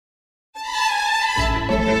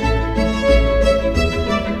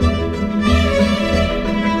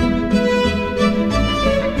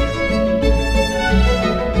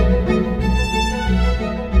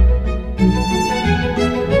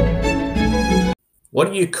What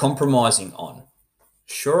are you compromising on?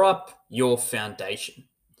 Shore up your foundation.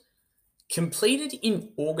 Completed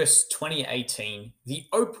in August 2018, the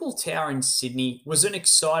Opal Tower in Sydney was an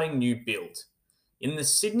exciting new build. In the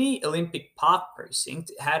Sydney Olympic Park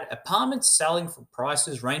precinct, it had apartments selling for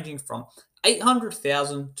prices ranging from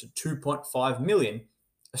 800,000 to 2.5 million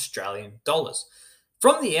Australian dollars.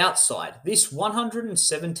 From the outside, this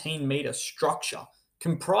 117-metre structure,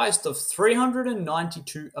 comprised of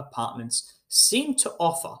 392 apartments, seemed to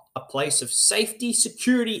offer a place of safety,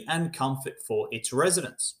 security, and comfort for its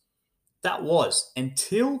residents. That was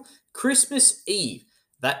until Christmas Eve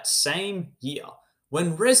that same year,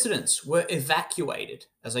 when residents were evacuated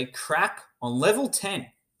as a crack on level 10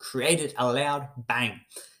 created a loud bang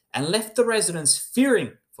and left the residents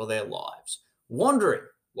fearing for their lives, wondering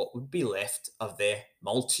what would be left of their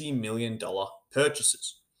multi-million dollar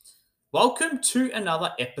purchases. Welcome to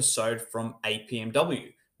another episode from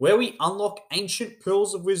APMW, where we unlock ancient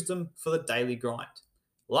pearls of wisdom for the daily grind.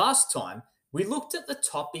 Last time, we looked at the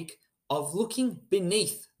topic of looking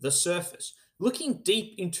beneath the surface, looking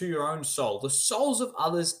deep into your own soul, the souls of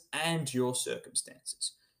others, and your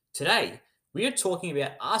circumstances. Today, we are talking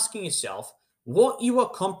about asking yourself what you are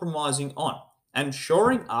compromising on and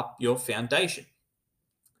shoring up your foundation.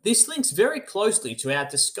 This links very closely to our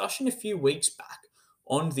discussion a few weeks back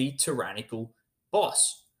on the tyrannical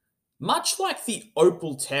boss. Much like the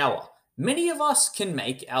Opal Tower, many of us can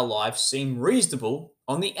make our lives seem reasonable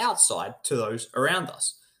on the outside to those around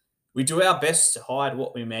us. We do our best to hide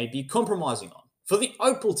what we may be compromising on. For the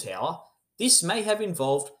Opal Tower, this may have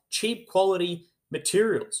involved cheap quality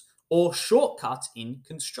materials or shortcuts in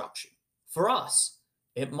construction. For us,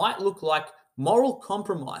 it might look like moral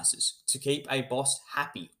compromises to keep a boss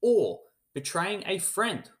happy or betraying a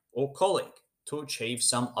friend or colleague to achieve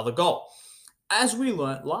some other goal. As we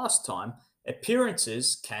learnt last time,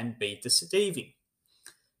 appearances can be deceiving.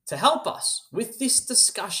 To help us with this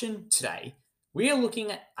discussion today, we are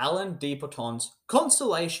looking at Alain de Botton's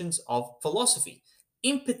Constellations of Philosophy,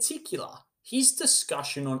 in particular, his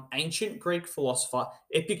discussion on ancient Greek philosopher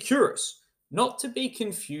Epicurus, not to be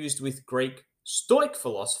confused with Greek Stoic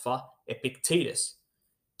philosopher Epictetus.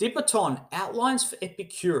 De Botton outlines for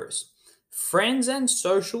Epicurus friends and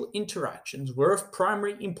social interactions were of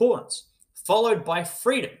primary importance, followed by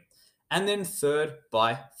freedom, and then third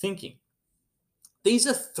by thinking. These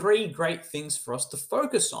are three great things for us to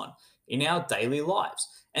focus on in our daily lives.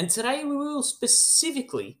 And today we will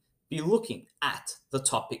specifically be looking at the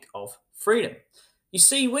topic of freedom. You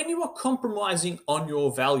see, when you are compromising on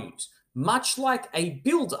your values, much like a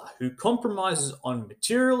builder who compromises on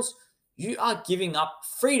materials, you are giving up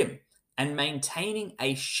freedom and maintaining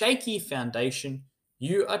a shaky foundation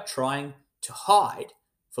you are trying to hide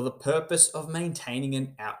for the purpose of maintaining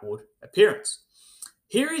an outward appearance.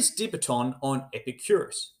 Here is de Botton on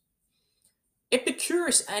Epicurus.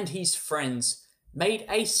 Epicurus and his friends made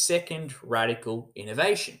a second radical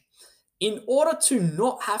innovation. In order to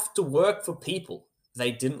not have to work for people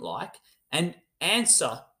they didn't like and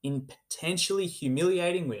answer in potentially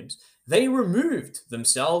humiliating whims, they removed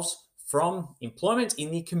themselves from employment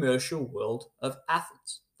in the commercial world of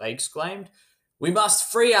Athens. They exclaimed, "We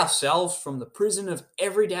must free ourselves from the prison of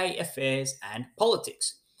everyday affairs and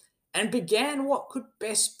politics," and began what could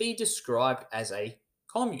best be described as a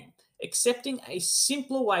commune, accepting a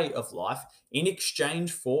simpler way of life in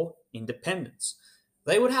exchange for independence.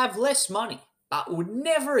 They would have less money, but would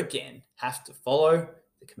never again have to follow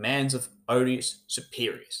the commands of odious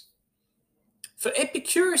superiors. For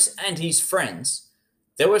Epicurus and his friends,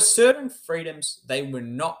 there were certain freedoms they were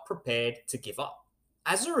not prepared to give up.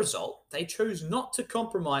 As a result, they chose not to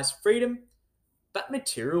compromise freedom, but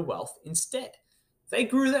material wealth instead. They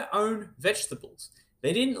grew their own vegetables.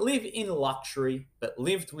 They didn't live in luxury, but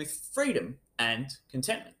lived with freedom and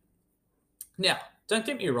contentment. Now, don't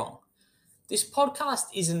get me wrong. This podcast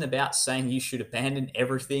isn't about saying you should abandon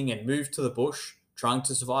everything and move to the bush, trying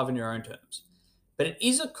to survive on your own terms. But it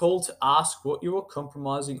is a call to ask what you are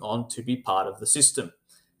compromising on to be part of the system.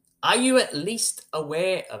 Are you at least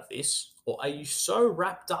aware of this, or are you so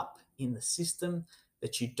wrapped up in the system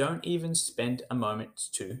that you don't even spend a moment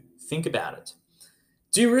to think about it?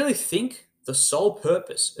 Do you really think the sole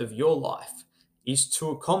purpose of your life is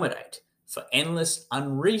to accommodate for endless,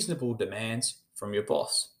 unreasonable demands from your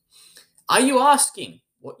boss? Are you asking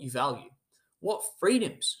what you value, what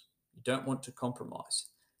freedoms you don't want to compromise,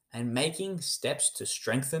 and making steps to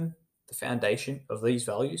strengthen the foundation of these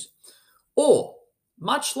values? Or,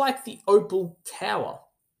 much like the Opal Tower,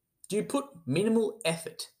 do you put minimal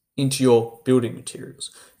effort into your building materials,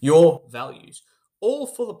 your values, all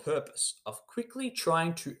for the purpose of quickly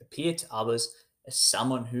trying to appear to others as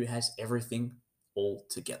someone who has everything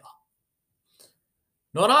altogether.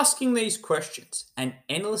 Not asking these questions and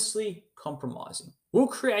endlessly compromising will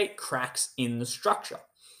create cracks in the structure.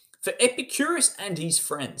 For Epicurus and his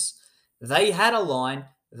friends, they had a line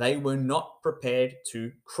they were not prepared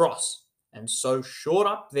to cross, and so shored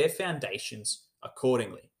up their foundations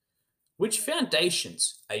accordingly. Which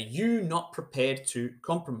foundations are you not prepared to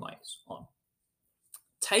compromise on?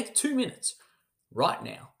 Take 2 minutes right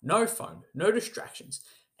now, no phone, no distractions,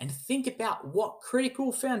 and think about what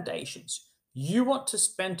critical foundations you want to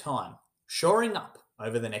spend time shoring up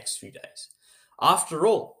over the next few days. After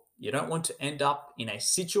all, you don't want to end up in a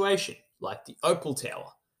situation like the Opal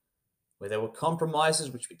Tower, where there were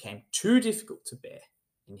compromises which became too difficult to bear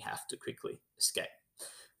and you have to quickly escape.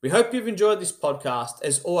 We hope you've enjoyed this podcast.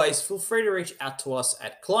 As always, feel free to reach out to us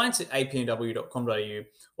at clients@apnw.com.au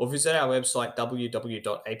or visit our website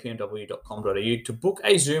www.apnw.com.au to book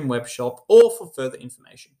a Zoom web shop or for further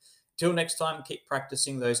information. Till next time, keep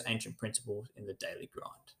practicing those ancient principles in the daily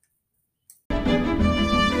grind.